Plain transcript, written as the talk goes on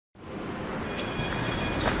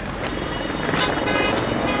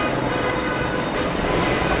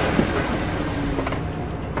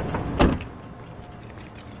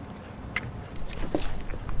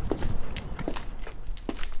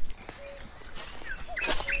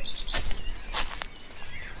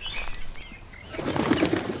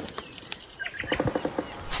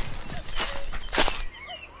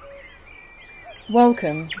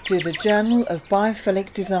Welcome to the Journal of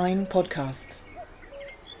Biophilic Design podcast.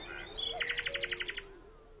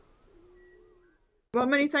 Well,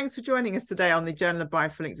 many thanks for joining us today on the Journal of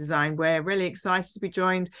Biophilic Design. We're really excited to be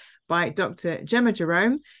joined by Dr. Gemma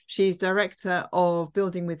Jerome. She's Director of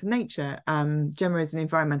Building with Nature. Gemma is an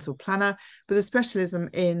environmental planner with a specialism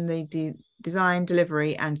in the design,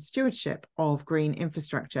 delivery and stewardship of green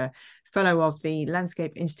infrastructure, fellow of the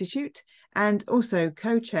Landscape Institute, and also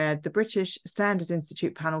co-chaired the British Standards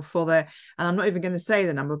Institute panel for the, and I'm not even going to say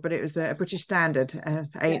the number, but it was a British standard,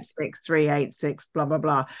 86386, blah, blah,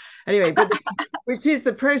 blah. Anyway, but which is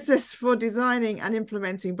the process for designing and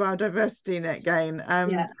implementing biodiversity net gain.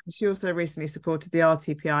 She also recently supported the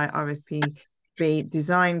RTPI RSPB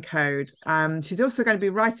design code. She's also going to be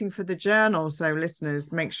writing for the journal. So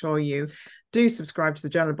listeners, make sure you do subscribe to the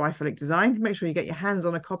Journal of Biophilic Design. Make sure you get your hands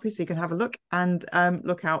on a copy so you can have a look and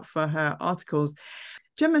look out for her articles.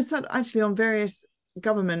 Gemma's sat actually on various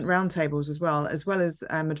government roundtables as well as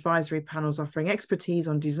advisory panels offering expertise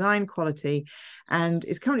on design quality, and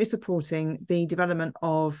is currently supporting the development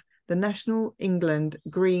of the National England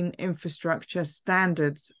Green Infrastructure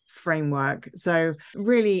Standards Framework. So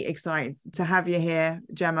really excited to have you here,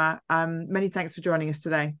 Gemma. Many thanks for joining us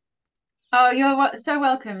today. Oh, you're so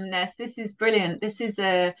welcome, Ness. This is brilliant. This is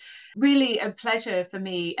really a pleasure for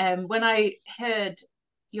me. When I heard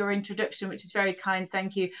your introduction, which is very kind,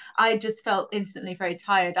 thank you, I just felt instantly very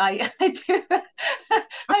tired. I do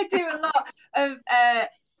I do a lot of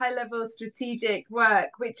high-level strategic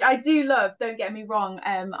work, which I do love. Don't get me wrong.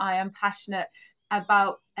 I am passionate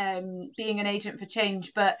about being an agent for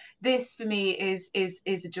change, but this for me is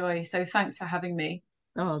a joy. So thanks for having me.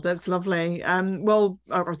 Oh, that's lovely. Well,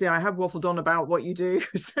 obviously, I have waffled on about what you do,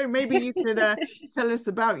 so maybe you could tell us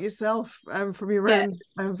about yourself from your own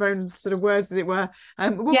sort of words, as it were.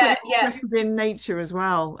 What got you interested in nature as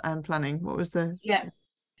well and planning? What was the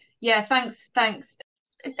Thanks.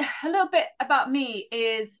 A little bit about me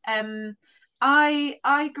is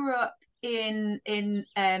I grew up in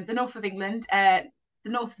the north of England, the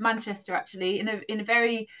north of Manchester, actually, in a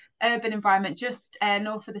very urban environment, just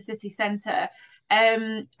north of the city centre.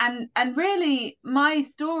 And really my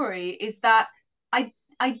story is that I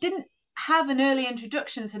didn't have an early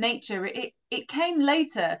introduction to nature. It came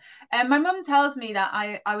later. And my mum tells me that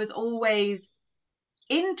I was always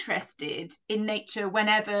interested in nature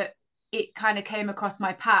whenever it kind of came across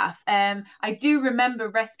my path. I do remember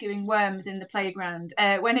rescuing worms in the playground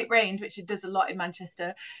when it rained, which it does a lot in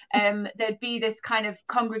Manchester. There'd be this kind of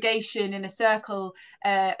congregation in a circle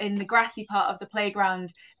in the grassy part of the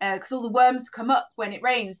playground, because all the worms come up when it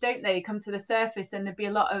rains, don't they? Come to the surface, and there'd be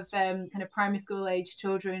a lot of kind of primary school age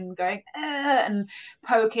children going and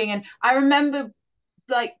poking. And I remember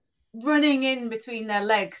like running in between their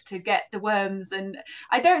legs to get the worms, and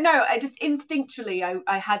I don't know, I just instinctually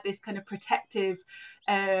I had this kind of protective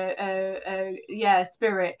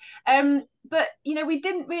spirit. But you know, we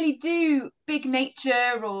didn't really do big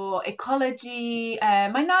nature or ecology.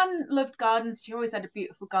 My nan loved gardens, she always had a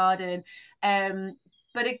beautiful garden,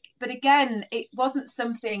 but again, it wasn't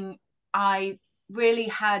something I really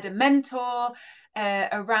had a mentor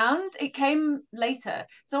around. It came later.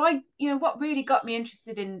 So what really got me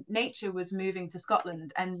interested in nature was moving to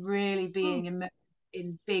Scotland and really being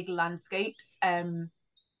in big landscapes. And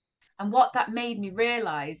what that made me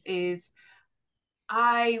realize is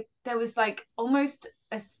there was like almost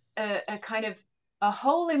a kind of a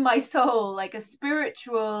hole in my soul, like a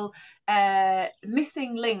spiritual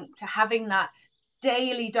missing link to having that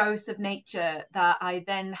daily dose of nature that I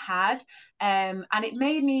then had. And it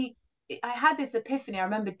made me, I had this epiphany. I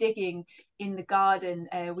remember digging in the garden.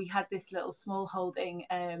 We had this little small holding,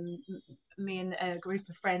 me and a group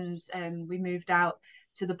of friends, we moved out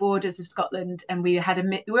to the borders of Scotland, and we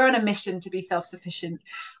were on a mission to be self-sufficient,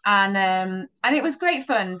 and it was great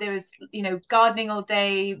fun. There was, you know, gardening all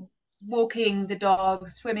day, walking the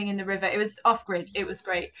dogs, swimming in the river. It was off-grid. It was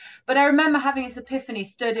great. But I remember having this epiphany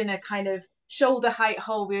stood in a kind of shoulder height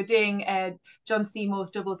hole. We were doing John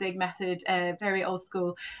Seymour's double dig method, very old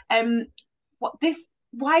school.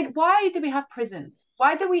 Why do we have prisons?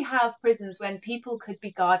 Why do we have prisons when people could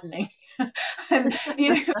be gardening? And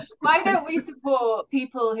you know, why don't we support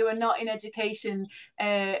people who are not in education,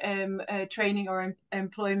 training or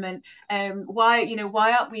employment? Why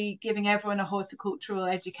aren't we giving everyone a horticultural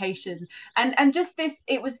education? And just this,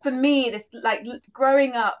 it was for me this, like,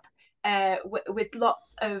 growing up with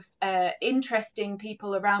lots of interesting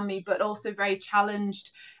people around me, but also very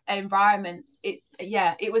challenged environments,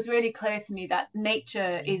 it was really clear to me that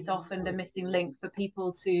nature is often the missing link for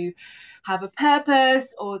people to have a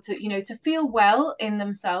purpose, or to feel well in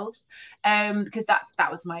themselves, because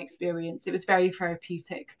that was my experience. It was very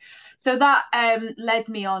therapeutic. So that led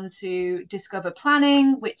me on to discover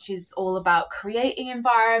planning, which is all about creating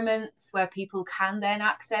environments where people can then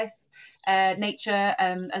access nature,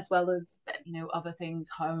 as well as other things,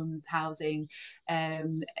 homes, housing,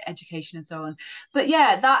 education, and so on. But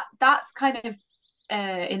yeah, that's kind of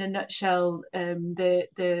in a nutshell,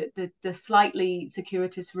 the slightly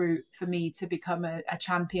circuitous route for me to become a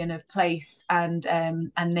champion of place and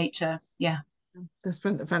nature. Yeah, that's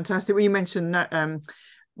fantastic. Well, you mentioned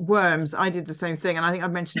worms. I did the same thing, and I think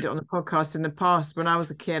I've mentioned it on the podcast in the past. When I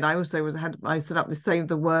was a kid, I also I set up the Save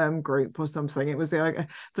the Worm group or something. It was but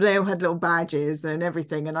they all had little badges and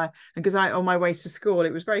everything, and because I on my way to school,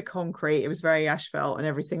 it was very concrete, it was very asphalt and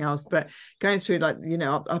everything else, but going through up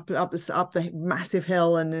the massive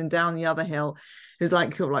hill and then down the other hill, it was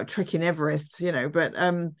like trekking Everest, but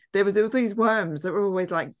there was these worms that were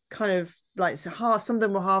always like kind of like half, some of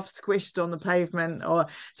them were half squished on the pavement, or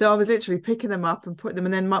so I was literally picking them up and putting them,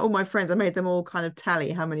 and then all my friends, I made them all kind of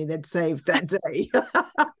tally how many they'd saved that day.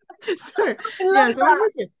 So yeah, so I know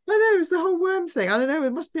it's the whole worm thing. I don't know,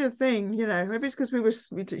 it must be a thing, maybe it's because we were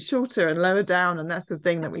shorter and lower down, and that's the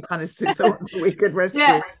thing that we kind of thought we could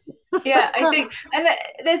rescue. Yeah, I think, and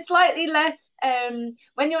there's slightly less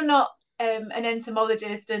when you're not an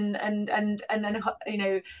entomologist, and then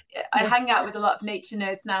I hang out with a lot of nature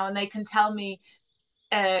nerds now, and they can tell me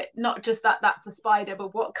not just that that's a spider,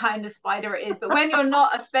 but what kind of spider it is. But when you're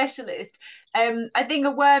not a specialist, I think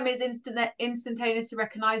a worm is instantaneously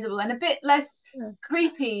recognizable and a bit less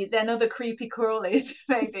creepy than other creepy crawlies,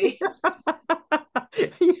 maybe.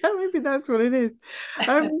 Yeah, maybe that's what it is.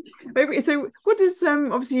 Maybe so. What does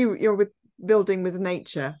obviously you're with building with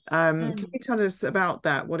nature. Can you tell us about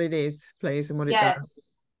that, what it is, please, and what it does?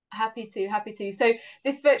 Happy to. So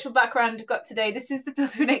this virtual background I've got today, this is the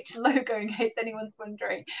Build with Nature logo, in case anyone's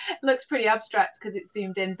wondering. It looks pretty abstract because it's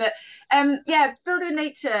zoomed in, but Build with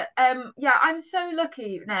Nature. I'm so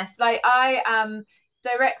lucky, Ness. Like, I am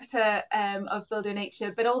director of Build with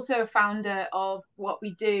Nature, but also a founder of what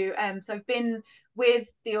we do. So I've been with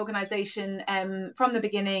the organization from the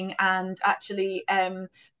beginning, and actually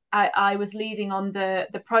I was leading on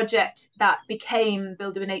the project that became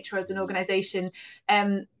Build with Nature as an organization.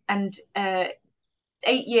 And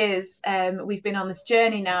 8 years we've been on this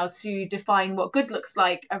journey now to define what good looks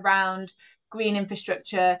like around green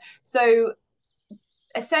infrastructure. So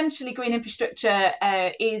essentially, green infrastructure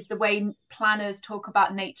is the way planners talk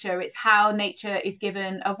about nature. It's how nature is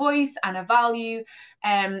given a voice and a value,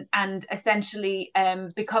 and essentially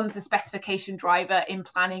becomes a specification driver in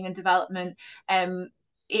planning and development.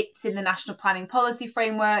 It's in the National Planning Policy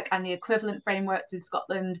Framework and the equivalent frameworks in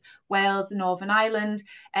Scotland, Wales, and Northern Ireland.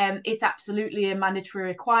 It's absolutely a mandatory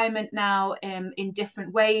requirement now in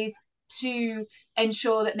different ways to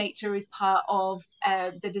ensure that nature is part of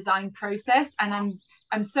the design process. And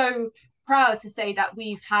I'm so proud to say that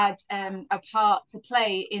we've had a part to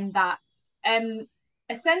play in that.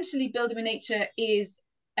 Essentially, Building with Nature is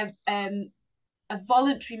a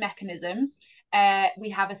voluntary mechanism. We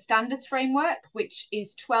have a standards framework, which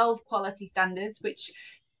is 12 quality standards, which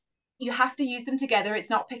you have to use them together. It's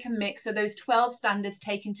not pick and mix. So those 12 standards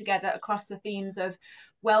taken together across the themes of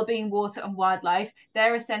wellbeing, water, and wildlife,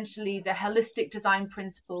 they're essentially the holistic design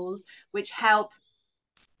principles which help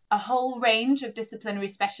a whole range of disciplinary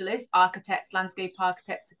specialists, architects, landscape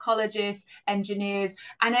architects, ecologists, engineers,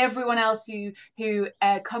 and everyone else who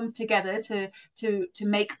comes together to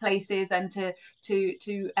make places and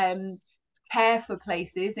to care for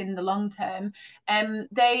places in the long term.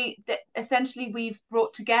 They essentially, we've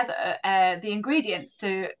brought together the ingredients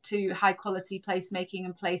to high quality placemaking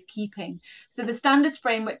and placekeeping. So the standards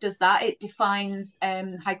framework does that. It defines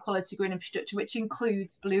high quality green infrastructure, which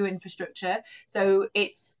includes blue infrastructure. So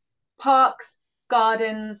it's parks,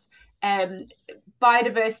 gardens,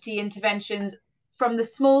 biodiversity interventions from the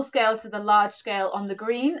small scale to the large scale on the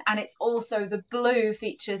green, and it's also the blue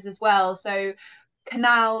features as well. So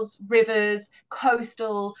canals, rivers,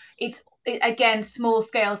 coastal, it's again small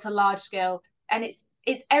scale to large scale, and it's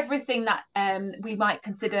everything that we might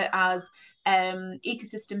consider as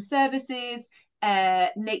ecosystem services,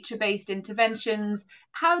 nature-based interventions.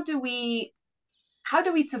 How do we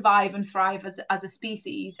survive and thrive as a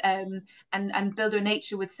species? And Build with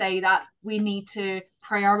Nature would say that we need to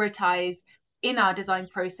prioritize in our design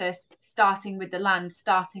process, starting with the land,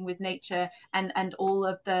 starting with nature, and all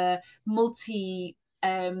of the multi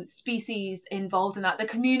species involved in that, the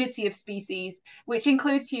community of species, which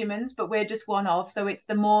includes humans, but we're just one of, so it's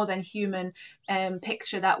the more than human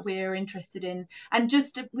picture that we're interested in. And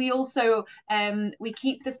just we also we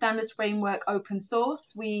keep the standards framework open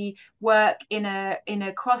source. We work in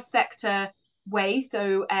a cross-sector way.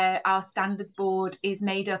 So our standards board is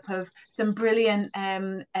made up of some brilliant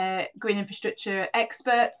green infrastructure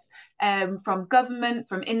experts from government,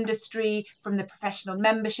 from industry, from the professional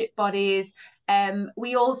membership bodies.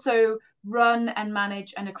 We also run and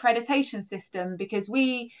manage an accreditation system, because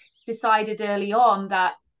we decided early on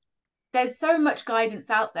that there's so much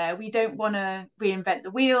guidance out there. We don't want to reinvent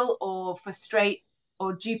the wheel or frustrate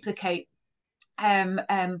or duplicate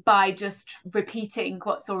by just repeating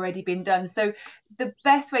what's already been done. So the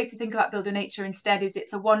best way to think about Builder Nature instead is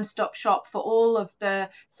it's a one-stop shop for all of the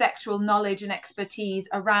sectoral knowledge and expertise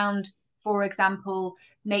around, for example,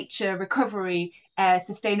 nature recovery,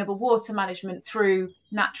 sustainable water management through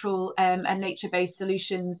natural and nature-based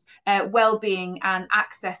solutions, well-being and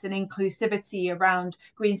access and inclusivity around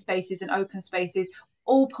green spaces and open spaces,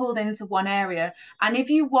 all pulled into one area. And if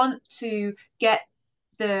you want to get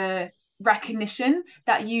the recognition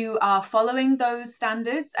that you are following those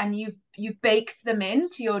standards and you've baked them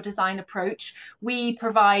into your design approach, we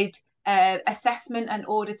provide assessment and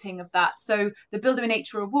auditing of that. So the Builder in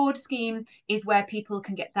Nature Award scheme is where people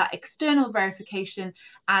can get that external verification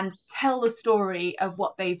and tell the story of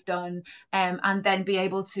what they've done, and then be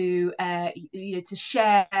able to to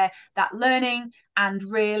share that learning and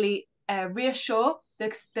really reassure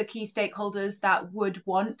the key stakeholders that would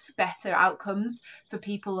want better outcomes for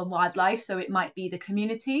people and wildlife. So it might be the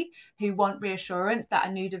community who want reassurance that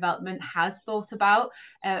a new development has thought about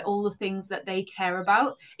all the things that they care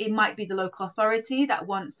about. It might be the local authority that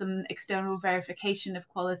wants some external verification of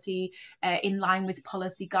quality in line with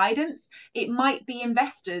policy guidance. It might be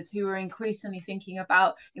investors who are increasingly thinking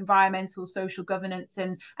about environmental, social governance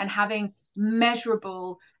and having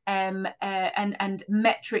measurable and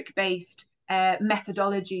metric-based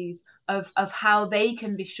methodologies of how they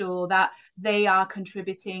can be sure that they are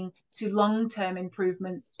contributing to long-term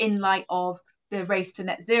improvements in light of the race to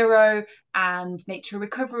net zero and nature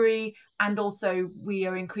recovery. And also we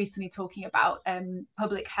are increasingly talking about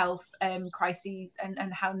public health crises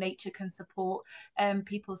and how nature can support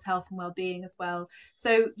people's health and well-being as well.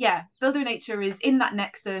 So yeah, Builder Nature is in that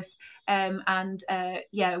nexus, and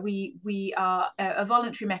yeah, we are a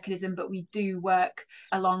voluntary mechanism, but we do work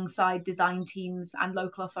alongside design teams and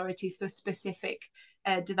local authorities for specific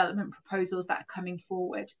development proposals that are coming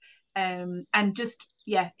forward. And just,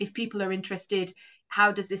 yeah, if people are interested,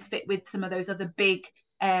 how does this fit with some of those other big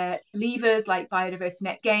levers like biodiversity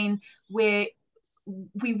net gain? We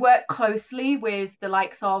work closely with the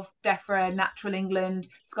likes of DEFRA, Natural England,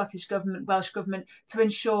 Scottish Government, Welsh Government, to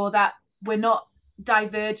ensure that we're not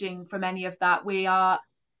diverging from any of that. We are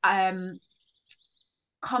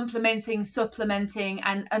complementing, supplementing,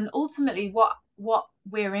 and ultimately what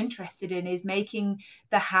we're interested in is making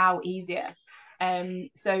the how easier.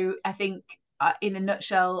 So I think in a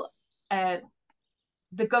nutshell, it's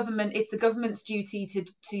the government's duty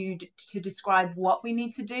to describe what we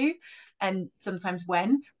need to do, and sometimes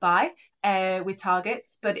when, by, with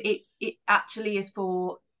targets, but it actually is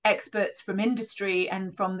for experts from industry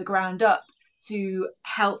and from the ground up to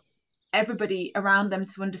help everybody around them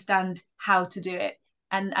to understand how to do it.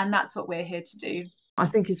 And that's what we're here to do. I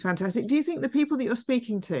think it's fantastic. Do you think the people that you're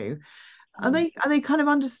speaking to, are they kind of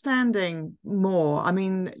understanding more? I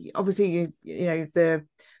mean, obviously, you know,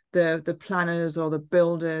 the planners or the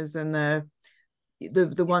builders and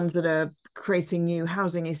the ones that are creating new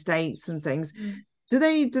housing estates and things. Do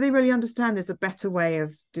they really understand there's a better way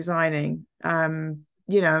of designing,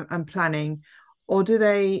 you know, and planning, or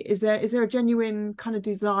is there a genuine kind of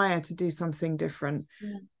desire to do something different?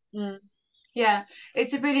 Yeah,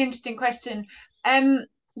 it's a really interesting question.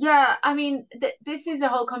 Yeah, I mean, this is a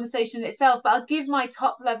whole conversation itself, but I'll give my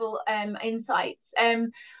top level insights.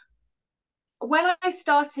 When I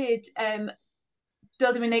started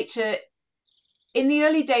Builder in Nature, in the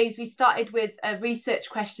early days, we started with a research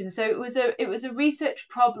question. So it was a research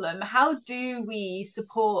problem. How do we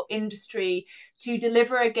support industry to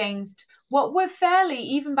deliver against what were fairly,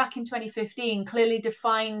 even back in 2015, clearly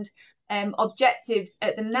defined objectives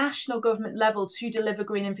at the national government level to deliver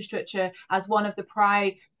green infrastructure as one of the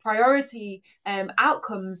priority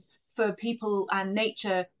outcomes for people and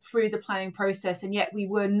nature through the planning process, and yet we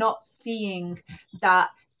were not seeing that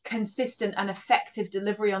consistent and effective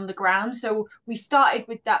delivery on the ground. So we started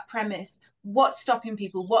with that premise: what's stopping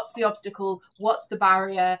people, what's the obstacle, what's the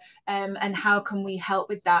barrier, and how can we help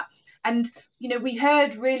with that? And you know, we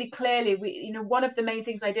heard really clearly, you know, one of the main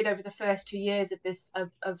things I did over the first 2 years of this,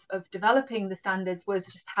 of developing the standards, was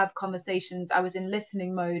just have conversations. I was in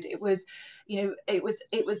listening mode. It was, you know, it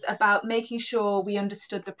was about making sure we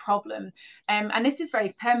understood the problem. And this is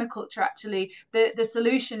very permaculture, actually. The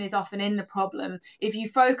solution is often in the problem. If you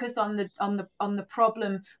focus on the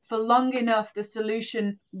problem for long enough, the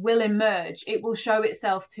solution will emerge. It will show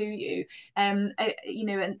itself to you. You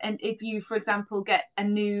know, and if you, for example, get a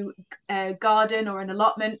new garden or an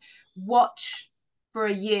allotment, watch for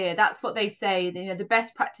a year. That's what they say. You know, the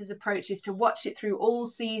best practice approach is to watch it through all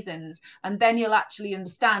seasons, and then you'll actually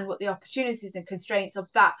understand what the opportunities and constraints of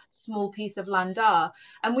that small piece of land are.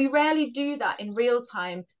 And we rarely do that in real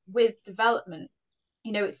time with development.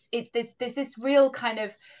 You know, there's this real kind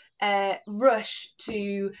of rush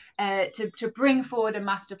to bring forward a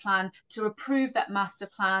master plan, to approve that master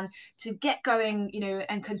plan, to get going, you know,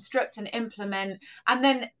 and construct and implement, and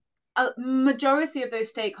then a majority of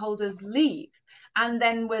those stakeholders leave, and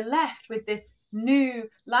then we're left with this new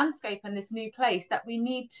landscape and this new place that we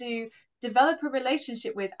need to develop a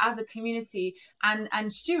relationship with as a community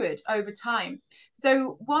and steward over time.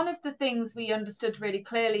 So one of the things we understood really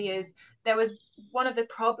clearly is there was one of the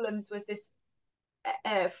problems was this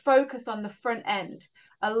focus on the front end.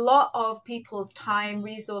 A lot of people's time,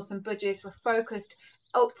 resource, and budgets were focused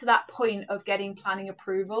up to that point of getting planning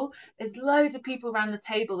approval. There's loads of people around the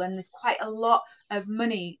table, and there's quite a lot of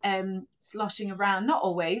money sloshing around. Not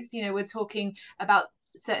always, you know, we're talking about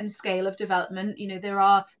certain scale of development. You know, there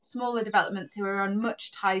are smaller developments who are on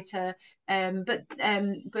much tighter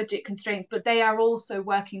budget constraints, but they are also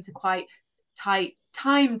working to quite tight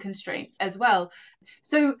time constraints as well.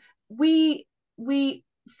 So we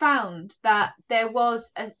found that there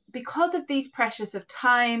was because of these pressures of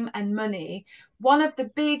time and money, one of the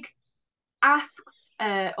big asks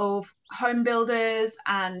of home builders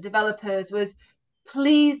and developers was,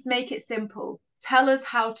 please make it simple, tell us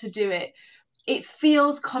how to do it. It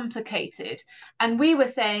feels complicated. And we were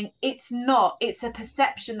saying it's not. It's a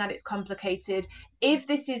perception that it's complicated. If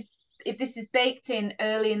this is baked in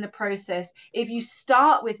early in the process, if you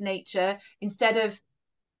start with nature instead of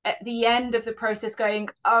at the end of the process going,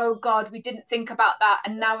 oh God, we didn't think about that,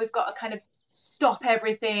 and now we've got to kind of stop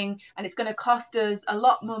everything, and it's going to cost us a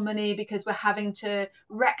lot more money because we're having to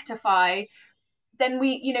rectify, then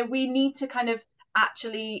we need to kind of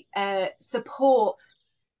actually support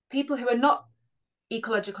people who are not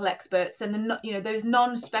ecological experts and those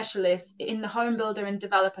non-specialists in the home builder and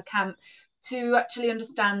developer camp to actually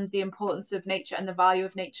understand the importance of nature and the value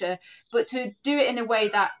of nature, but to do it in a way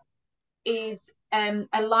that is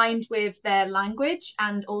aligned with their language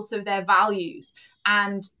and also their values.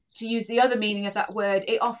 And to use the other meaning of that word,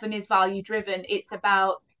 it often is value driven. It's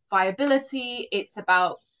about viability, it's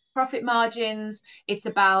about profit margins, it's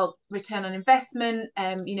about return on investment.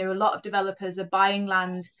 A lot of developers are buying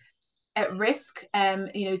land at risk,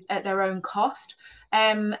 at their own cost.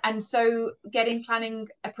 And so getting planning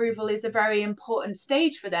approval is a very important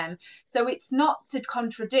stage for them. So it's not to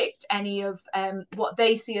contradict any of what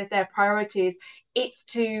they see as their priorities. It's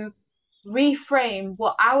to reframe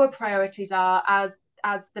what our priorities are as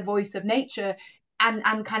the voice of nature,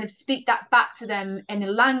 and kind of speak that back to them in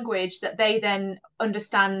a language that they then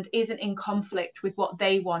understand isn't in conflict with what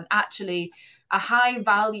they want. Actually, a high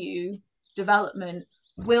value development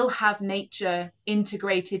will have nature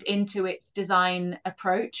integrated into its design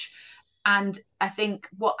approach. And I think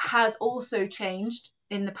what has also changed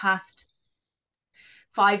in the past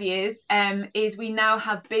 5 years is we now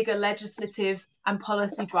have bigger legislative and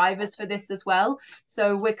policy drivers for this as well.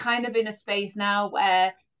 So we're kind of in a space now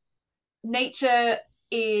where nature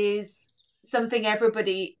is something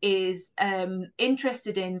everybody is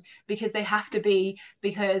interested in because they have to be,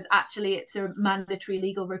 because actually it's a mandatory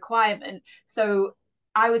legal requirement. So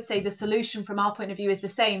I would say the solution from our point of view is the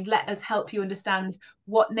same. Let us help you understand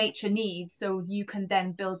what nature needs so you can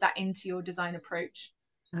then build that into your design approach.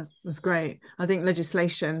 That's great. I think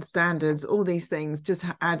legislation, standards, all these things just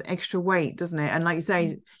add extra weight, doesn't it? And like you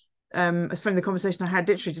say, from the conversation I had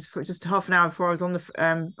literally just half an hour before I was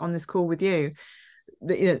on this call with you,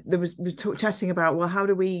 there was chatting about, well, how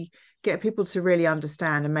do we get people to really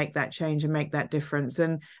understand and make that change and make that difference?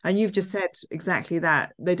 And you've just said exactly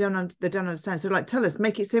that. They don't understand. So like, tell us,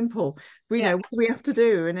 make it simple. We know what we have to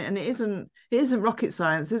do, and it isn't rocket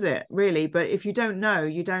science, is it really? But if you don't know,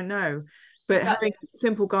 you don't know. but having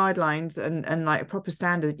simple guidelines and like a proper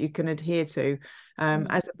standard that you can adhere to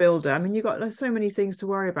as a builder. I mean, you've got so many things to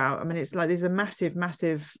worry about. I mean, it's like these are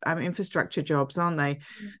massive infrastructure jobs, aren't they?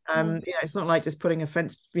 You know, it's not like just putting a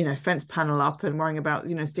fence panel up and worrying about,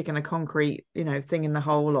 you know, sticking a concrete, you know, thing in the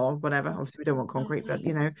hole or whatever. Obviously we don't want concrete, but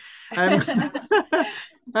you know,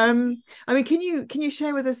 I mean, can you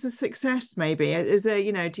share with us a success maybe? Is there,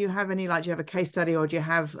 you know, do you have a case study, or do you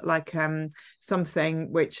have like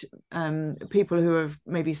something which people who have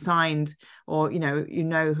maybe signed, or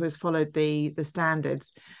who has followed the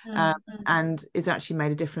standards and is actually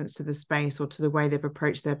made a difference to the space or to the way they've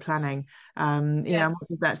approached their planning? You know, what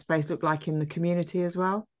does that space look like in the community as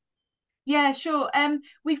well? Yeah, sure.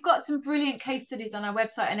 We've got some brilliant case studies on our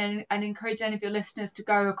website, and encourage any of your listeners to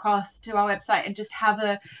go across to our website and just have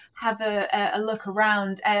a look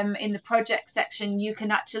around. In the project section, you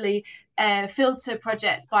can actually filter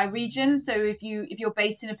projects by region. So if you're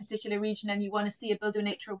based in a particular region and you want to see a Building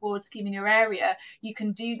Nature Award scheme in your area, you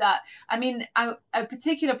can do that. I mean, a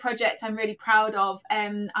particular project I'm really proud of.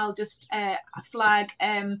 I'll just flag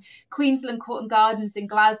Queensland Court and Gardens in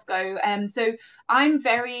Glasgow. So I'm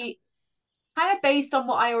very kind of based on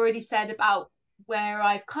what I already said about where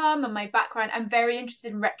I've come and my background. I'm very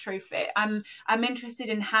interested in retrofit. I'm interested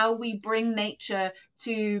in how we bring nature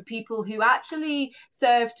to people who actually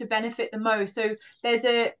serve to benefit the most. So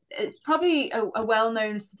it's probably a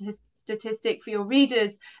well-known statistic for your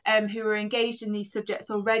readers who are engaged in these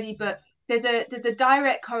subjects already, but there's a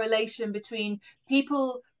direct correlation between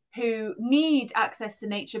people who need access to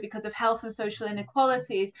nature because of health and social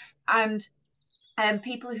inequalities and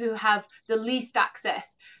people who have the least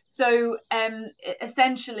access. So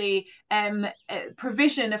essentially,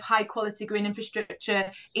 provision of high quality green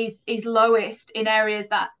infrastructure is lowest in areas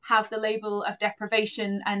that have the label of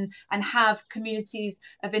deprivation and have communities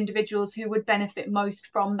of individuals who would benefit most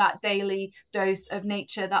from that daily dose of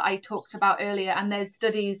nature that I talked about earlier. And there's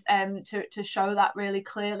studies to show that really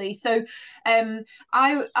clearly. So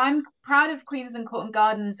I'm proud of Queensland Court and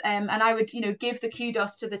Gardens, and I would give the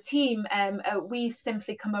kudos to the team. We've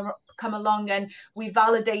simply come along and we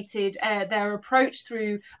validated their approach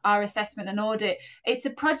through our assessment and audit. It's a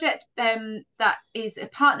project that is a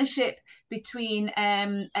partnership between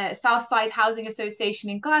Southside Housing Association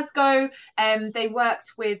in Glasgow. They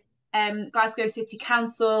worked with Glasgow City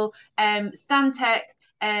Council, Stantec,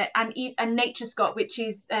 and Nature Scott, which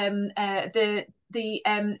is the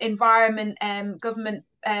environment government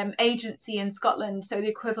agency in Scotland, so the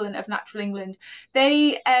equivalent of Natural England.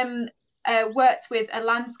 They worked with a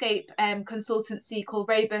landscape consultancy called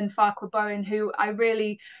Rayburn Farquhar Bowen, who I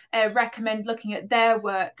really recommend looking at their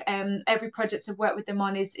work. Every project I've worked with them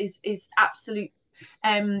on is absolute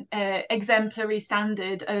exemplary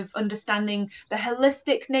standard of understanding the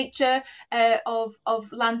holistic nature of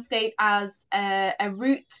landscape as a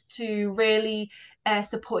route to really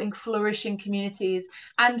supporting flourishing communities.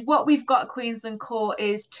 And what we've got at Queensland Court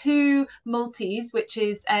is 2 multis, which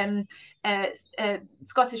is a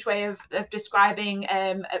Scottish way of describing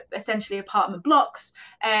essentially apartment blocks.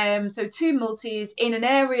 So 2 multis in an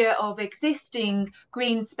area of existing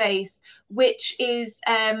green space, which is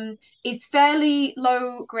fairly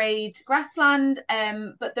low grade grassland,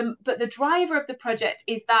 but the driver of the project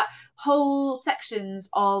is that whole sections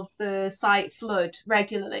of the site flood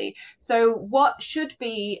regularly. So what should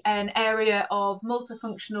be an area of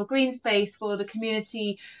multifunctional green space for the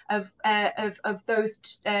community of those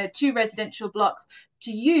 2 residential blocks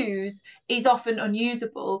to use is often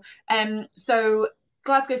unusable. So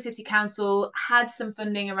Glasgow City Council had some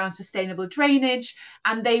funding around sustainable drainage,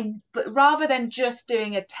 and but rather than just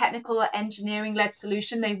doing a technical or engineering-led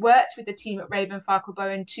solution, they worked with the team at Rayburn Farquhar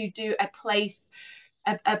Bowen to do a place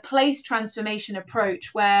transformation approach,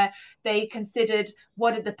 where they considered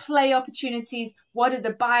what are the play opportunities, what are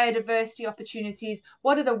the biodiversity opportunities,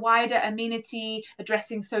 what are the wider amenity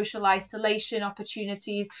addressing social isolation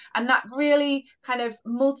opportunities, and that really kind of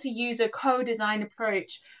multi-user co-design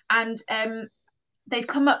approach. And they've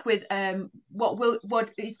come up with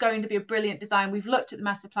what is going to be a brilliant design. We've looked at the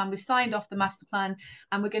master plan, we've signed off the master plan,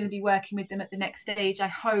 and we're going to be working with them at the next stage, I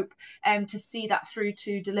hope, to see that through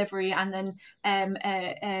to delivery and then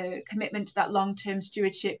commitment to that long-term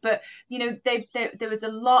stewardship. But there was a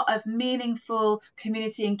lot of meaningful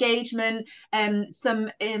community engagement,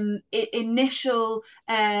 some initial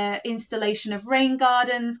installation of rain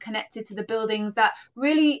gardens connected to the buildings that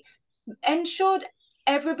really ensured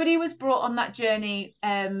everybody was brought on that journey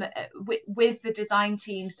with the design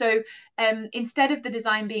team. So instead of the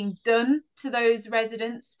design being done to those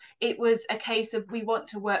residents, it was a case of, we want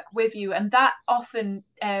to work with you. And that often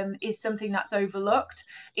is something that's overlooked.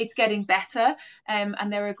 It's getting better.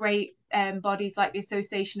 And there are great bodies like the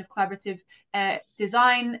Association of Collaborative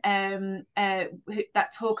Design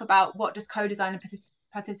that talk about, what does co-design and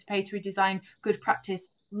participatory design good practice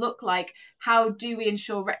look like? How do we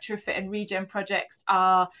ensure retrofit and regen projects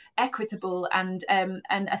are equitable? And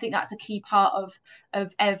I think that's a key part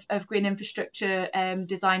of green infrastructure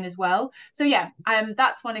design as well. So yeah,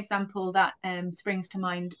 that's one example that springs to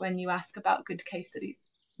mind when you ask about good case studies.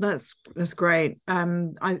 That's great.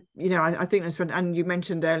 I think that's fun. And you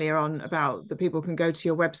mentioned earlier on about the people can go to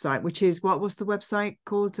your website, which is what's the website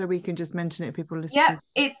called, so we can just mention it, people listening? Yeah,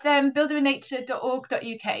 it's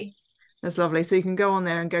buildingwithnature.org.uk. That's lovely. So you can go on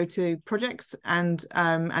there and go to projects and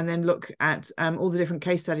then look at all the different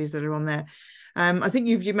case studies that are on there. I think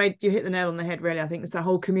you hit the nail on the head, really. I think it's that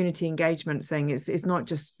whole community engagement thing. It's not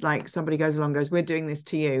just like somebody goes along, goes, we're doing this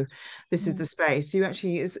to you, this is the space. You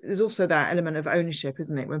actually, there's also that element of ownership,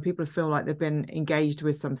 isn't it? When people feel like they've been engaged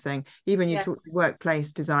with something. Even you talk to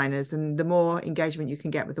workplace designers, and the more engagement you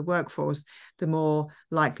can get with the workforce, the more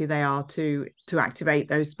likely they are to activate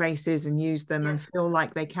those spaces and use them and feel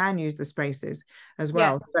like they can use the spaces as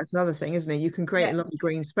well. So that's another thing, isn't it? You can create a lovely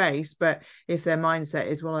green space, but if their mindset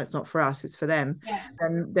is, well, it's not for us, it's for them,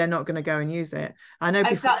 then they're not going to go and use it. I know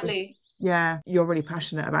before, you're really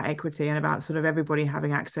passionate about equity and about sort of everybody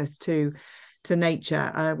having access to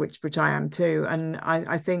nature, which I am too. And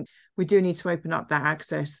I think we do need to open up that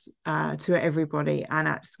access to everybody and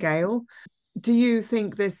at scale. Do you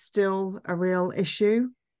think there's still a real issue,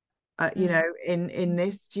 in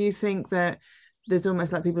this? Do you think that there's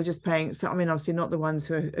almost like people are just paying? So I mean, obviously not the ones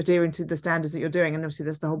who are adhering to the standards that you're doing, and obviously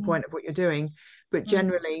that's the whole point of what you're doing. But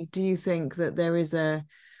generally, do you think that there is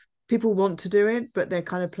people want to do it, but they're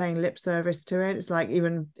kind of playing lip service to it? It's like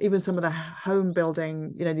even some of the home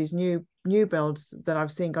building, these new builds that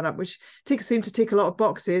I've seen gone up, which seem to tick a lot of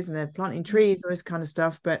boxes, and they're planting trees, all this kind of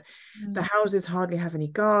stuff, but the houses hardly have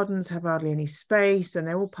any gardens, have hardly any space, and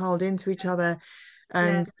they're all piled into each other.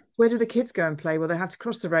 And where do the kids go and play? Well, they have to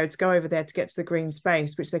cross the road to go over there to get to the green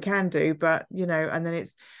space, which they can do, but and then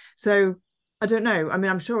it's so, I don't know. I mean,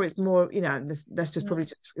 I'm sure it's more, that's just probably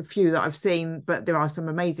just a few that I've seen, but there are some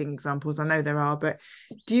amazing examples. I know there are. But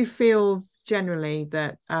do you feel generally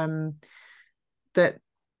that that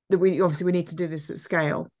we need to do this at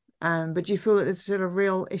scale? But do you feel that there's sort of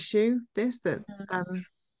real issue,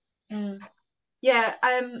 Yeah,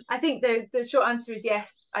 I think the short answer is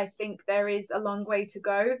yes. I think there is a long way to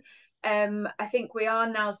go. I think we are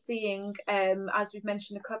now seeing, as we've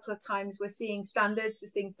mentioned a couple of times, we're seeing standards. We're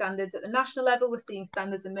seeing standards at the national level. We're seeing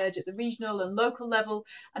standards emerge at the regional and local level,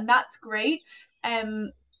 and that's great.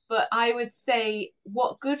 But I would say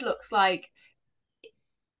what good looks like,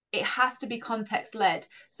 it has to be context led.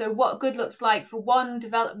 So what good looks like for one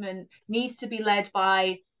development needs to be led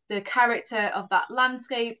by the character of that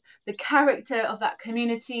landscape, the character of that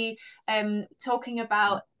community. Talking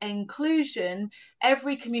about inclusion,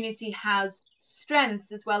 every community has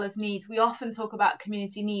strengths as well as needs. We often talk about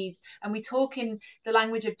community needs, and we talk in the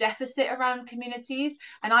language of deficit around communities.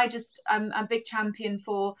 And I'm a big champion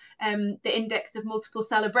for the index of multiple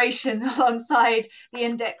celebration alongside the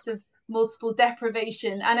index of multiple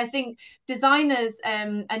deprivation. And I think designers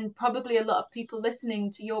and probably a lot of people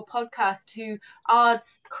listening to your podcast who are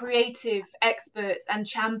creative experts and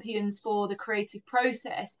champions for the creative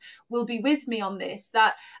process will be with me on this,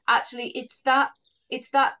 that actually it's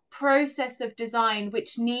that process of design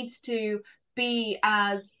which needs to be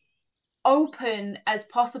as open as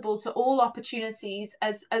possible to all opportunities,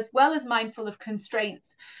 as well as mindful of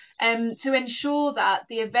constraints, to ensure that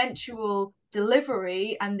the eventual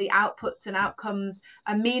delivery and the outputs and outcomes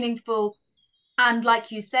are meaningful, and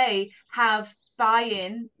like you say, have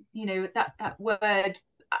buy-in. That word,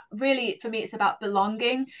 really for me it's about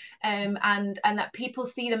belonging, and that people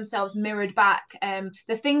see themselves mirrored back.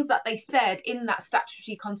 The things that they said in that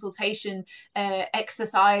statutory consultation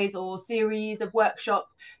exercise or series of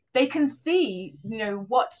workshops, they can see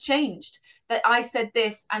what's changed, that I said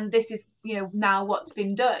this and this is now what's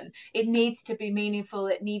been done. It needs to be meaningful,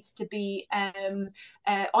 it needs to be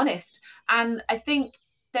honest. And I think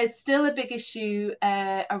there's still a big issue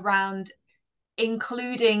around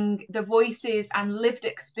including the voices and lived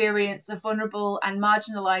experience of vulnerable and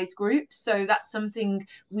marginalized groups. So that's something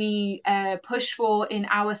we push for in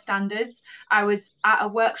our standards. I was at a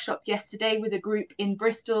workshop yesterday with a group in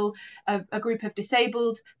Bristol, a group of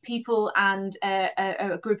disabled people and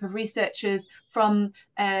a group of researchers from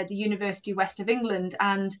the University West of England.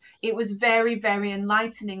 And it was very, very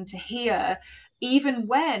enlightening to hear, even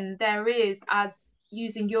when there is, as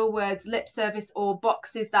using your words, lip service or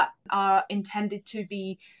boxes that are intended to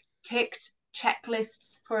be ticked,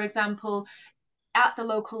 checklists, for example, at the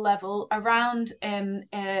local level around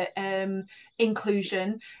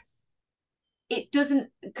inclusion. It doesn't,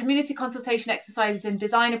 community consultation exercises and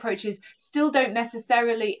design approaches still don't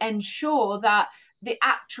necessarily ensure that the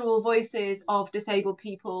actual voices of disabled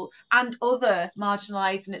people and other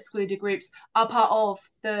marginalized and excluded groups are part of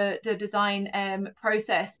the design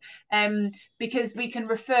process, because we can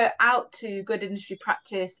refer out to good industry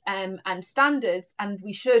practice and standards, and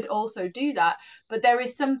we should also do that. But there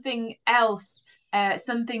is something else,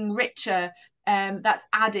 something richer that's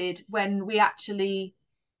added when we actually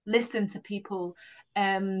listen to people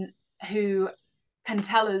who can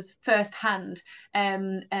tell us firsthand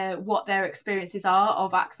what their experiences are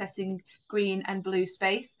of accessing green and blue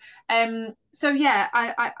space. So yeah,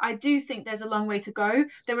 I do think there's a long way to go.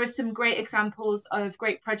 There are some great examples of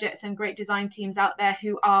great projects and great design teams out there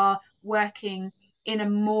who are working in a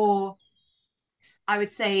more, I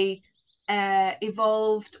would say,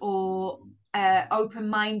 evolved or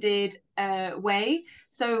open-minded way.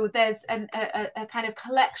 So there's a kind of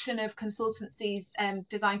collection of consultancies,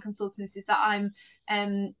 design consultancies that I'm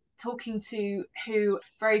talking to, who are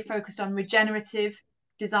very focused on regenerative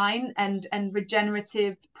design and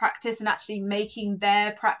regenerative practice, and actually making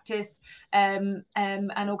their practice and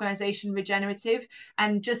organization regenerative.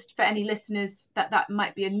 And just for any listeners that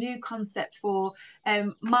might be a new concept for,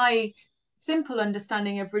 my simple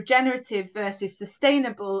understanding of regenerative versus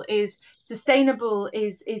sustainable is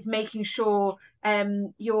making sure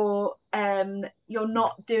you're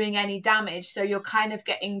not doing any damage. So you're kind of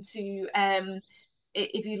getting to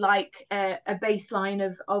if you like, a baseline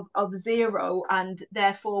of zero, and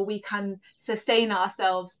therefore we can sustain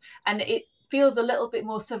ourselves. And it feels a little bit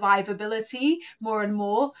more survivability more and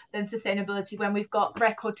more than sustainability when we've got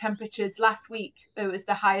record temperatures. Last week there was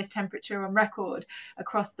the highest temperature on record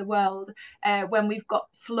across the world, when we've got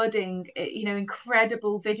flooding,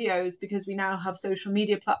 incredible videos, because we now have social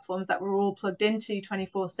media platforms that we're all plugged into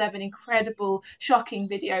 24/7, incredible shocking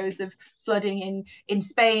videos of flooding in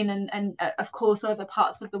Spain and of course other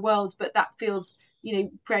parts of the world. But that feels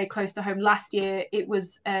very close to home. Last year it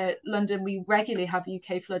was London. We regularly have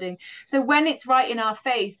UK flooding. So when it's right in our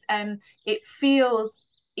face, it feels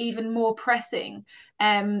even more pressing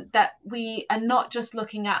that we are not just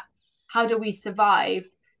looking at how do we survive.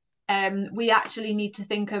 We actually need to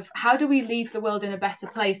think of how do we leave the world in a better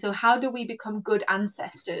place. So how do we become good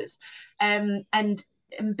ancestors, and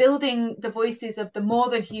building the voices of the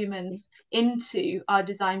more than humans into our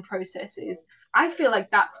design processes. I feel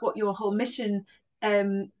like that's what your whole mission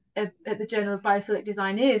at the Journal of Biophilic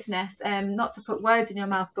Design is, Ness. Not to put words in your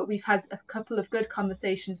mouth, but we've had a couple of good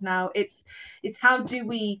conversations now. It's how do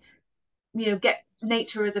we get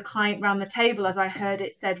nature as a client round the table, as I heard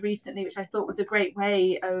it said recently, which I thought was a great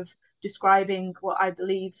way of describing what I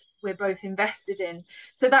believe we're both invested in.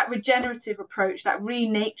 So that regenerative approach, that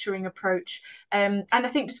renaturing approach, and I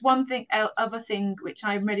think just one thing, other thing which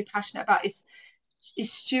I'm really passionate about is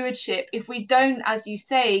stewardship. If we don't, as you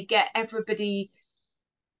say, get everybody,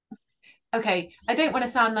 okay, I don't want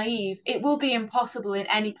to sound naive. It will be impossible in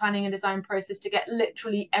any planning and design process to get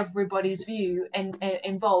literally everybody's view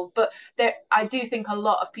involved. But I do think a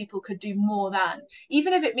lot of people could do more than,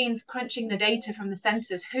 even if it means crunching the data from the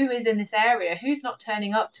centres. Who is in this area? Who's not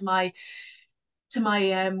turning up to my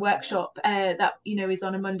workshop that is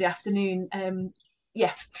on a Monday afternoon?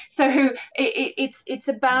 Yeah. So it's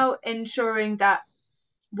about ensuring that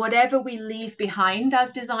whatever we leave behind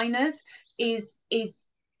as designers is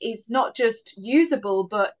not just usable,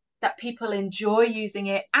 but that people enjoy using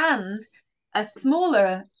it, and a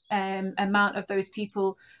smaller amount of those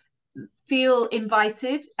people feel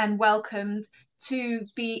invited and welcomed to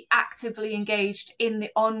be actively engaged in the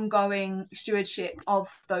ongoing stewardship of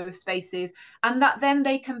those spaces, and that then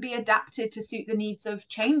they can be adapted to suit the needs of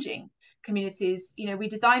changing communities. We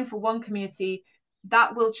design for one community,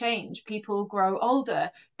 that will change. People grow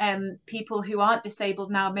older, people who aren't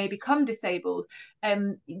disabled now may become disabled.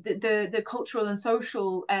 The cultural and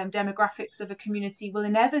social demographics of a community will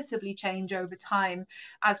inevitably change over time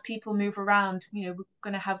as people move around. We're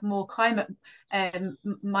going to have more climate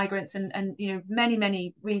migrants and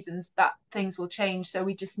many reasons that things will change. So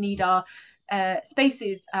we just need our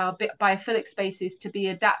spaces, our biophilic spaces, to be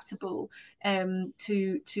adaptable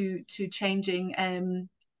to changing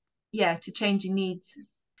to changing needs.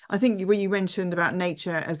 I think when you mentioned about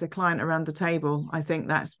nature as the client around the table, I think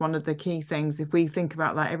that's one of the key things. If we think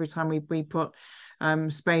about that every time we put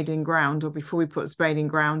spade in ground, or before we put spade in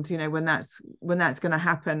ground, you know, when that's going to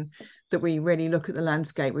happen, that we really look at the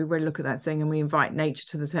landscape, we really look at that thing, and we invite nature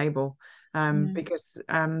to the table. Because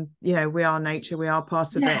you know, we are nature, we are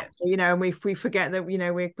part of it, you know, and we forget that, you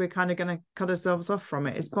know, we're kind of going to cut ourselves off from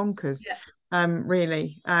it. It's bonkers.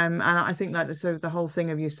 Really. And I think that, so the whole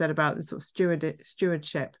thing of you said about the sort of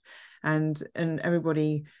stewardship and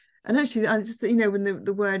everybody, and actually I just, you know, when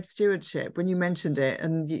the word stewardship, when you mentioned it,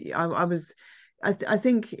 and I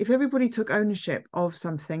think if everybody took ownership of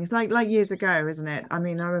something, it's like years ago, isn't it? I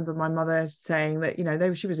mean, I remember my mother saying that, you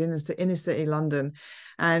know, she was in inner city London,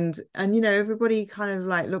 and you know, everybody kind of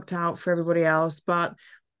like looked out for everybody else, but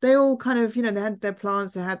they all kind of, you know, they had their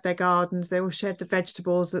plants, they had their gardens, they all shared the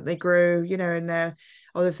vegetables that they grew, you know, in their,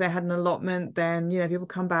 or if they had an allotment, then, you know, people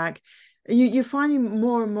come back. You're finding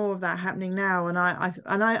more and more of that happening now, and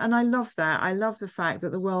I love that. I love the fact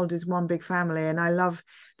that the world is one big family, and I love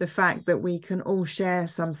the fact that we can all share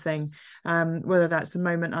something, whether that's a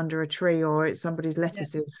moment under a tree or it's somebody's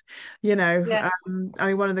lettuces. You know, I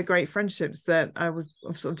mean, one of the great friendships that I've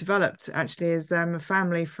sort of developed actually is a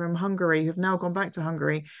family from Hungary who've now gone back to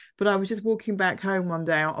Hungary. But I was just walking back home one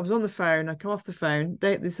day. I was on the phone. I come off the phone.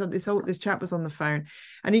 This chap was on the phone,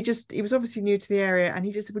 and he was obviously new to the area, and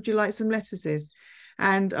he just said, "Would you like some lettuces?"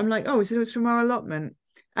 And I'm like, "Oh," he said, "it was from our allotment."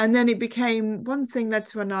 And then it became, one thing led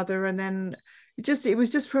to another, and then it was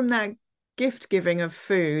just from that gift giving of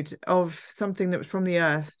food, of something that was from the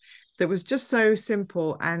earth, that was just so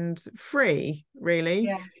simple and free, really.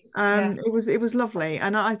 It was lovely.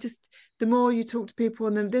 And I just, the more you talk to people,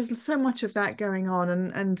 and then there's so much of that going on,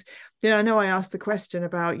 and you know, I know I asked the question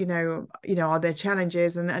about, you know, are there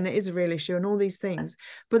challenges, and it is a real issue and all these things,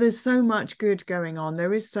 but there's so much good going on.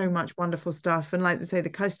 There is so much wonderful stuff, and like I say, the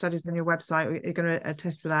case studies on your website are going to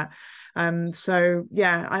attest to that. So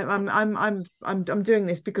yeah, I'm doing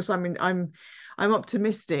this because I'm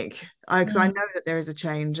optimistic, because I know that there is a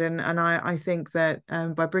change, and I think that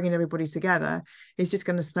by bringing everybody together, it's just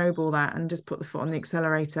going to snowball that and just put the foot on the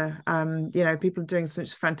accelerator. You know, people are doing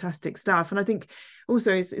such fantastic stuff, and I think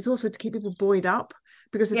also it's also to keep people buoyed up,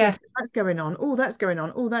 because they think, that's going on, oh, that's going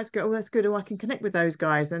on, oh, that's good, oh, that's good, oh, I can connect with those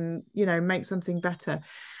guys and, you know, make something better.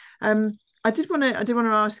 I did want to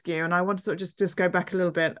ask you, and I want to sort of just go back a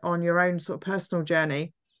little bit on your own sort of personal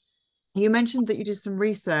journey. You mentioned that you did some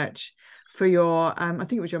research for your, I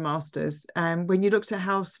think it was your master's, when you looked at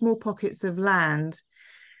how small pockets of land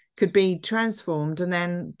could be transformed and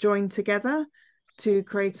then joined together to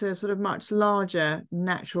create a sort of much larger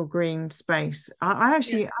natural green space. I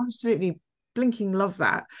actually absolutely blinking love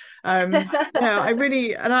that. Yeah, I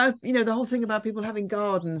really, and I, you know, the whole thing about people having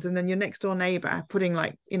gardens, and then your next door neighbor putting,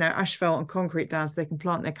 like, you know, asphalt and concrete down so they can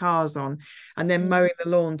plant their cars on, and then mowing the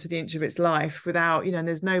lawn to the inch of its life without, you know, and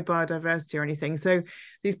there's no biodiversity or anything. So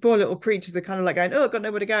these poor little creatures are kind of like going, oh, I've got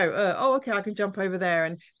nowhere to go. Oh, okay, I can jump over there.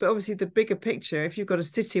 And but obviously the bigger picture, if you've got a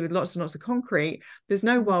city with lots and lots of concrete, there's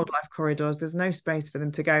no wildlife corridors, there's no space for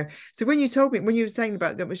them to go. So when you told me, when you were saying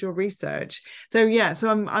about that was your research, so yeah, so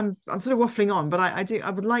I'm sort of waffling on, but I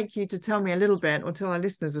would like you to tell me a little bit, or tell our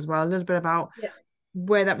listeners as well, a little bit about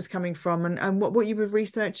where that was coming from, and what you were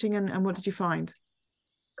researching, and what did you find?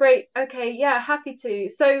 Great. Okay. Yeah, happy to.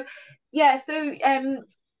 So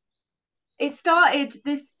it started,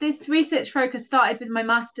 this research focus started with my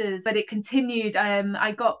master's, but it continued.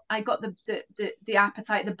 I got the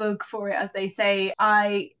appetite, the bug for it, as they say.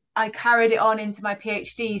 I carried it on into my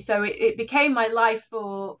PhD, so it became my life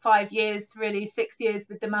for 5 years, really 6 years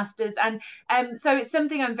with the masters, and so it's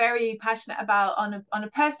something I'm very passionate about on a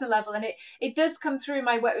personal level, and it does come through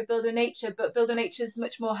my work with Build with Nature. But Build with Nature is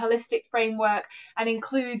much more holistic framework and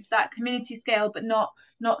includes that community scale, but not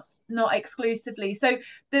exclusively. So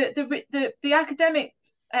the academic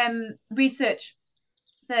research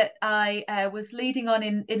that I was leading on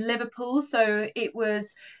in Liverpool. So it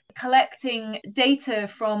was collecting data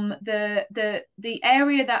from the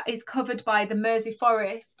area that is covered by the Mersey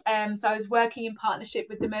Forest. So I was working in partnership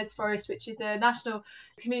with the Mersey Forest, which is a national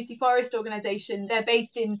community forest organisation. They're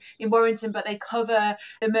based in Warrington, but they cover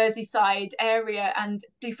the Merseyside area and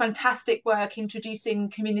do fantastic work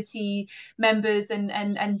introducing community members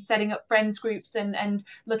and setting up friends groups and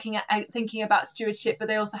looking at thinking about stewardship. But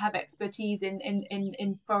they also have expertise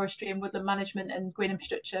in forestry and woodland management and green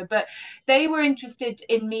infrastructure. But they were interested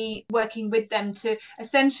in me working with them to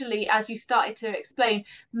essentially, as you started to explain,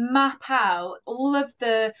 map out all of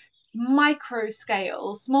the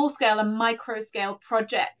small scale and micro scale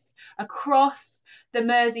projects across the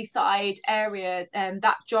Merseyside area,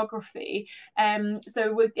 that geography.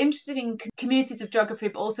 So we're interested in communities of geography,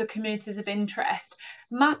 but also communities of interest.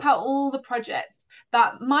 Map out all the projects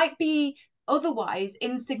that might be otherwise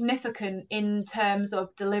insignificant in terms of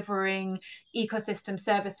delivering ecosystem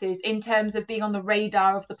services, in terms of being on the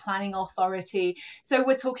radar of the planning authority. So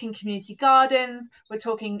we're talking community gardens, we're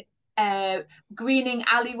talking greening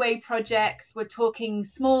alleyway projects, we're talking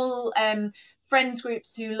small friends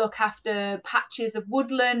groups who look after patches of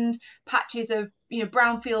woodland, patches of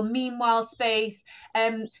brownfield meanwhile space.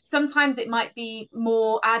 Sometimes it might be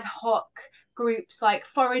more ad hoc groups like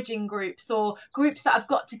foraging groups, or groups that have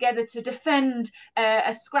got together to defend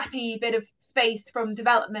a scrappy bit of space from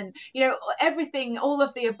development, everything, all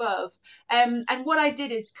of the above. And what I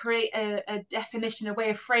did is create a definition, a way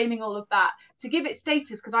of framing all of that to give it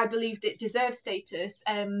status, because I believed it deserved status,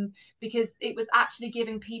 because it was actually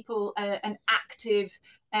giving people an active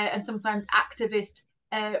and sometimes activist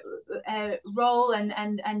role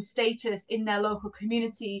and status in their local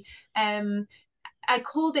community. I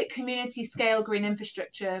called it community scale green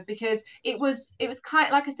infrastructure because it was kind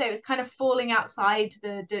of, like I say, it was kind of falling outside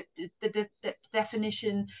the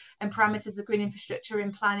definition and parameters of green infrastructure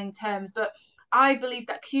in planning terms. But I believe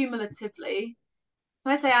that cumulatively,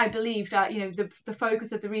 when I say I believe that, the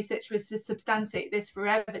focus of the research was to substantiate this for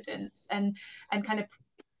evidence and kind of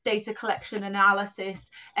data collection analysis,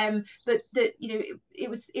 but that it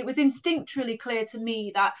was instinctually clear to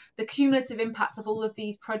me that the cumulative impact of all of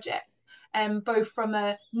these projects, both from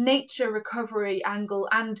a nature recovery angle,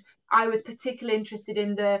 and I was particularly interested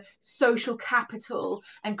in the social capital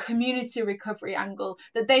and community recovery angle,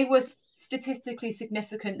 that they were statistically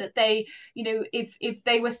significant, that they, if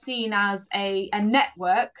they were seen as a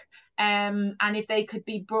network, and if they could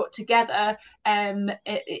be brought together,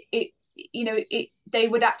 they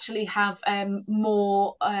would actually have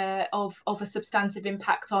more of a substantive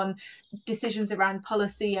impact on decisions around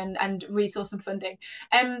policy and resource and funding.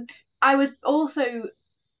 I was also,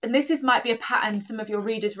 and this might be a pattern some of your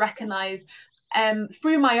readers recognise,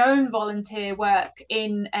 through my own volunteer work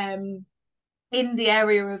in the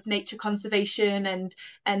area of nature conservation and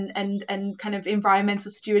kind of environmental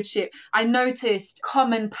stewardship, I noticed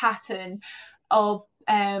common pattern of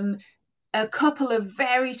a couple of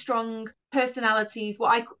very strong personalities,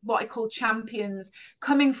 what I call champions,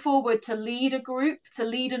 coming forward to lead a group, to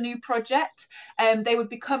lead a new project. They would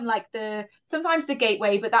become like sometimes the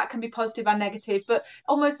gateway, but that can be positive and negative, but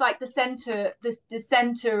almost like the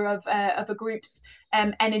center of a group's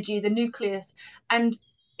energy, the nucleus. And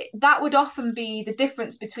that would often be the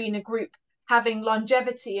difference between a group having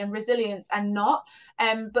longevity and resilience and not.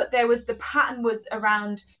 But the pattern was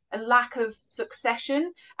around a lack of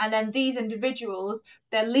succession, and then these individuals,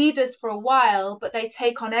 they're leaders for a while, but they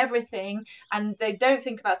take on everything and they don't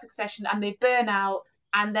think about succession, and they burn out,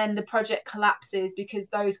 and then the project collapses because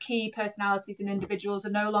those key personalities and individuals are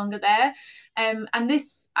no longer there. And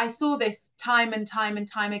I saw this time and time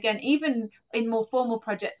and time again, even in more formal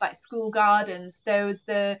projects like school gardens. There was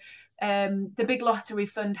the Big Lottery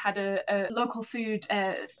Fund had a local food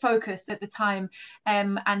focus at the time,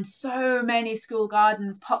 and so many school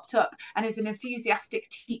gardens popped up, and it was an enthusiastic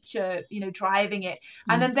teacher, driving it,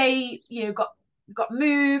 and then they, got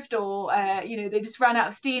moved, or they just ran out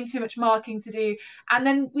of steam, too much marking to do, and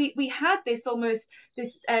then we had this almost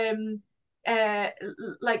this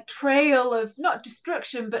like trail of not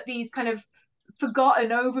destruction, but these kind of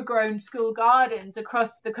forgotten, overgrown school gardens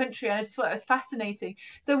across the country. And I just thought it was fascinating.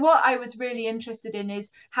 So what I was really interested in is,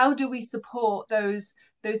 how do we support those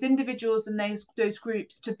individuals and those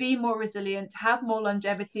groups to be more resilient, to have more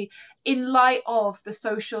longevity in light of the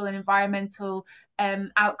social and environmental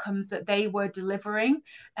outcomes that they were delivering.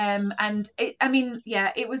 And it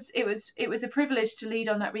was a privilege to lead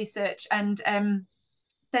on that research. And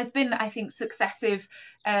there's been, I think, successive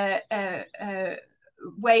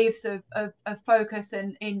waves of focus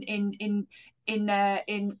and in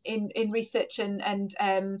research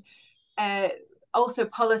and also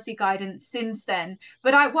policy guidance since then.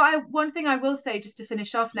 But one thing I will say, just to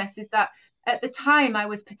finish off, Ness, is that at the time I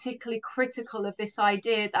was particularly critical of this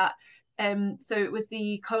idea that so it was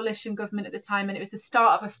the coalition government at the time, and it was the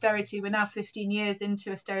start of austerity. We're now 15 years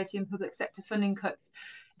into austerity and public sector funding cuts.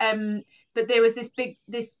 But there was this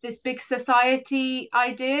big society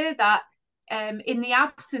idea that in the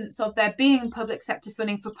absence of there being public sector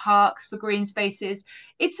funding for parks, for green spaces,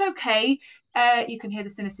 it's okay You can hear the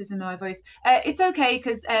cynicism in my voice. It's okay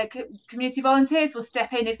because community volunteers will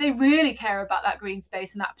step in if they really care about that green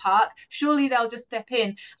space in that park. Surely they'll just step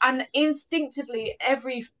in. And instinctively,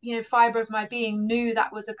 every fibre of my being knew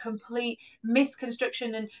that was a complete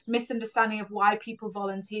misconstruction and misunderstanding of why people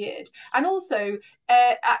volunteered, and also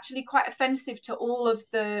actually quite offensive to all of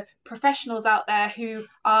the professionals out there who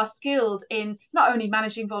are skilled in not only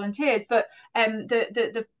managing volunteers, but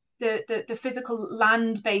the physical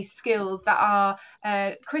land-based skills that are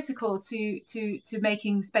critical to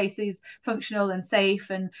making spaces functional and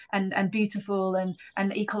safe and beautiful and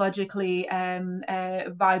ecologically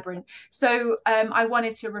vibrant. So I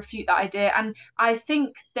wanted to refute that idea, and I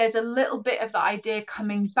think there's a little bit of that idea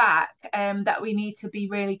coming back that we need to be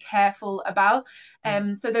really careful about.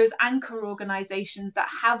 So those anchor organisations that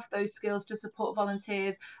have those skills to support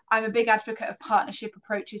volunteers, I'm a big advocate of partnership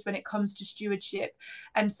approaches when it comes to stewardship.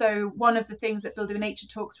 And so one of the things that Building with Nature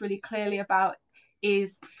talks really clearly about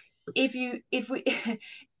is if you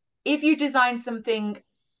design something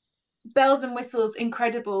bells and whistles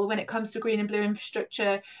incredible when it comes to green and blue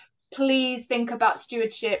infrastructure, please think about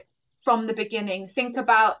stewardship from the beginning. Think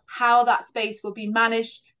about how that space will be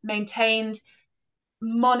managed, maintained,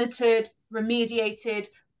 monitored, remediated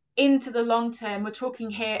into the long term. We're talking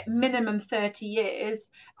here minimum 30 years,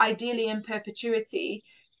 ideally in perpetuity.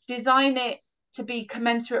 Design it to be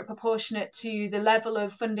commensurate, proportionate to the level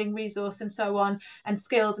of funding, resource, and so on, and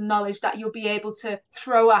skills and knowledge that you'll be able to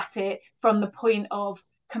throw at it from the point of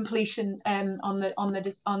completion on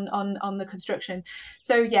the construction.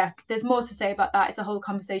 So yeah, there's more to say about that. It's a whole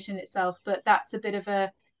conversation itself, but that's a bit of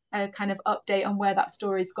a kind of update on where that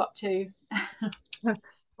story's got to.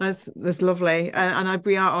 That's lovely, and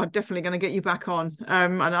we are definitely going to get you back on.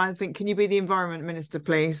 And I think, can you be the environment minister,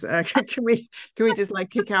 please? Can we just like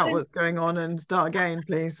kick out what's going on and start again,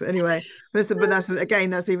 please? Anyway, but that's again,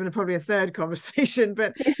 that's even probably a third conversation.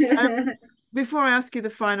 But before I ask you the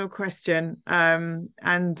final question, Gemma,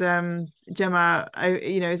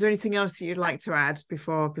 is there anything else you'd like to add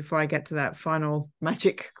before I get to that final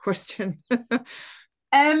magic question?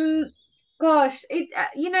 Gosh,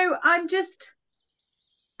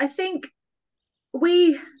 I think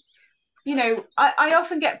we, I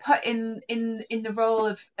often get put in the role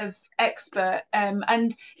of expert, and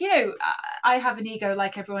I have an ego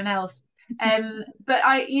like everyone else, but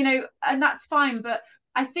and that's fine. But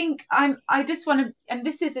I think I just want to, and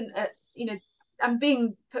this isn't I'm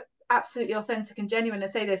being absolutely authentic and genuine to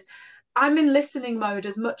say this. I'm in listening mode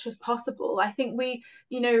as much as possible. I think we,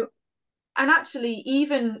 and actually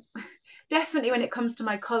even definitely when it comes to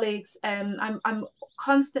my colleagues, I'm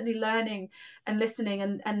constantly learning and listening,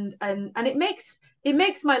 and it makes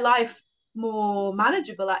my life more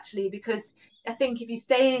manageable, actually, because I think if you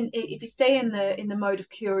stay in the mode of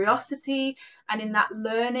curiosity and in that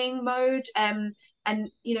learning mode, and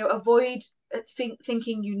avoid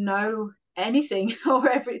thinking anything or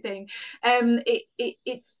everything,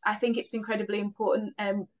 it's I think it's incredibly important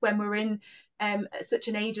when we're in such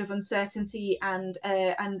an age of uncertainty and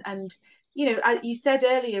as you said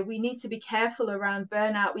earlier, we need to be careful around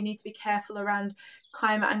burnout. We need to be careful around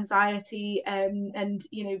climate anxiety, and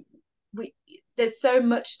there's so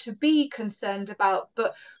much to be concerned about.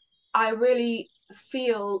 But I really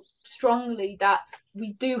feel strongly that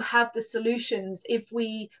we do have the solutions if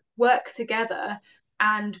we work together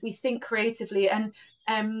and we think creatively, and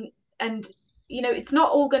it's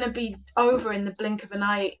not all going to be over in the blink of an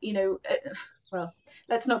eye. Well,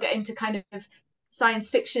 let's not get into kind of science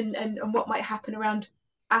fiction and what might happen around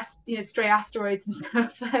stray asteroids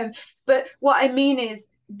and stuff, but what I mean is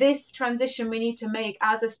this transition we need to make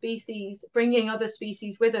as a species, bringing other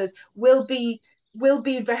species with us, will be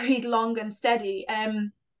very long and steady,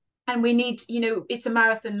 and we need, it's a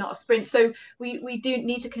marathon, not a sprint. So we do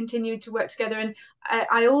need to continue to work together. And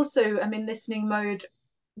I also am in listening mode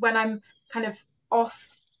when I'm kind of off,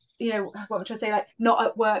 what would I say, like not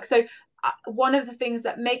at work. So one of the things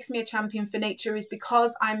that makes me a champion for nature is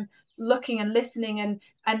because I'm looking and listening and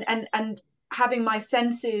having my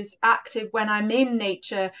senses active when I'm in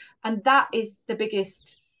nature, and that is the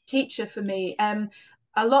biggest teacher for me.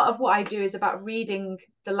 A lot of what I do is about reading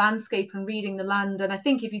the landscape and reading the land, and I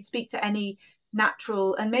think if you speak to any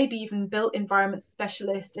natural and maybe even built environment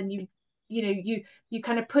specialist, and you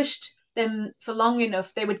kind of pushed them for long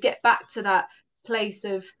enough, they would get back to that place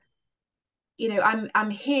of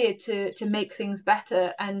I'm here to make things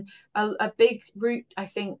better. And a big route, I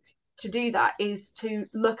think, to do that is to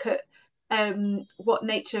look at what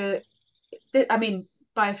nature, I mean,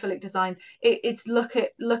 biophilic design. It's look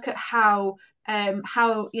at how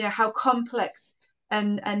complex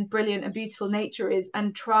and brilliant and beautiful nature is,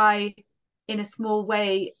 and try in a small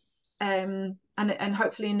way and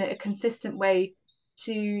hopefully in a consistent way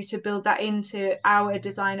to build that into our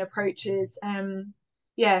design approaches.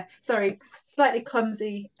 Yeah, sorry, slightly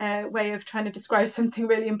clumsy way of trying to describe something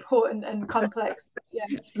really important and complex. Yeah.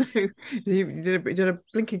 No, you did a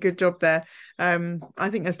blinking good job there. I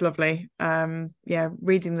think that's lovely. Yeah,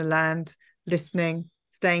 reading the land, listening,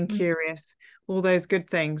 staying curious, all those good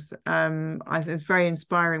things. I think it's very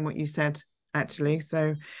inspiring what you said, actually.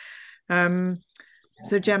 So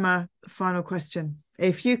Gemma, final question.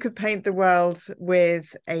 If you could paint the world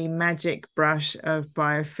with a magic brush of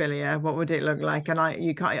biophilia, what would it look like? And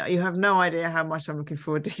you have no idea how much I'm looking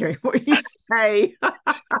forward to hearing what you say. Oh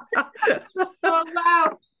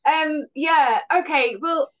wow. Yeah, okay.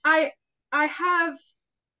 Well, I have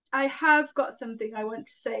got something I want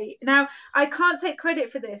to say. Now, I can't take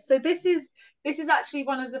credit for this. So this is actually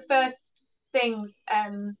one of the first things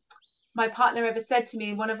my partner ever said to me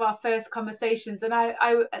in one of our first conversations. And I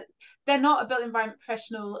they're not a built environment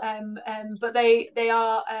professional, but they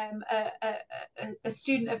are a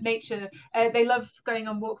student of nature. They love going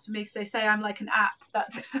on walks with me because they say I'm like an app.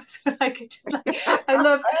 That's I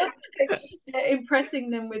love impressing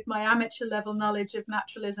them with my amateur level knowledge of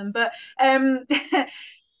naturalism. But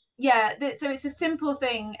yeah, so it's a simple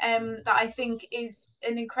thing that I think is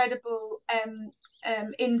an incredible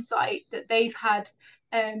insight that they've had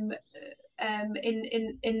in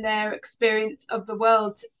their experience of the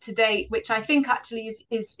world to date, which I think actually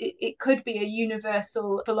it could be a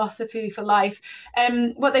universal philosophy for life.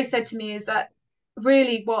 What they said to me is that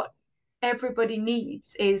really what everybody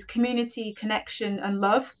needs is community, connection, and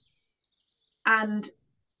love. And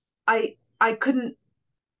I can't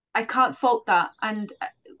fault that. And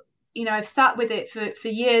I've sat with it for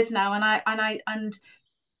years now, and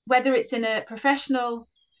whether it's in a professional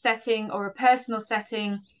setting or a personal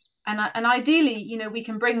setting, and ideally, we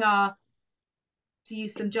can bring to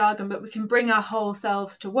use some jargon, but we can bring our whole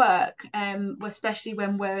selves to work, especially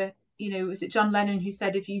when we're, was it John Lennon who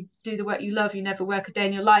said, if you do the work you love, you never work a day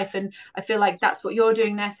in your life? And I feel like that's what you're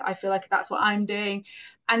doing, Ness. I feel like that's what I'm doing.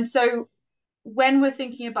 And so when we're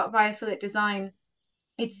thinking about biophilic design,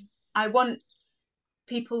 I want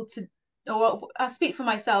people to, or I speak for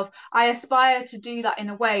myself, I aspire to do that in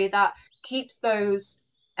a way that keeps those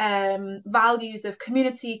values of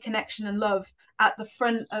community, connection, and love at the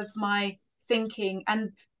front of my thinking.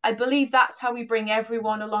 And I believe that's how we bring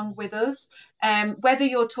everyone along with us. Whether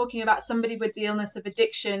you're talking about somebody with the illness of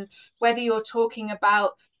addiction, whether you're talking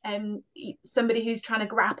about somebody who's trying to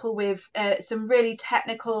grapple with some really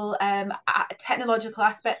technological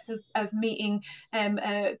aspects of meeting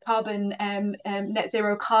carbon, net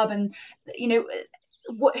zero carbon,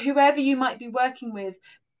 whoever you might be working with,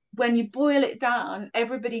 when you boil it down,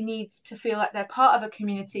 everybody needs to feel like they're part of a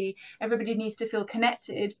community. Everybody needs to feel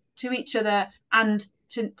connected to each other and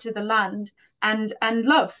to the land. And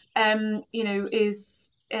love,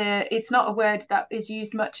 is it's not a word that is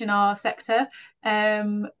used much in our sector,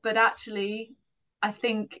 but actually I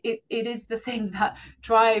think it is the thing that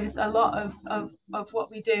drives a lot of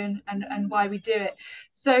what we do and why we do it.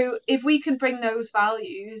 So if we can bring those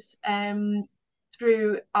values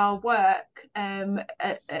through our work,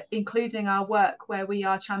 including our work where we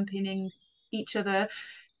are championing each other,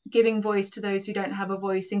 giving voice to those who don't have a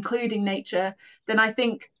voice, including nature, then I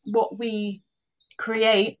think what we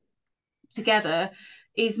create together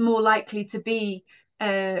is more likely to be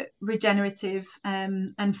regenerative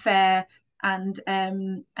and fair and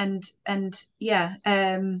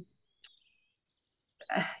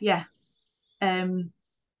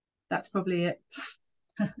that's probably it.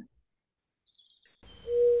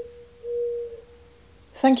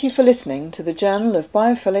 Thank you for listening to the Journal of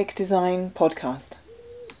Biophilic Design podcast.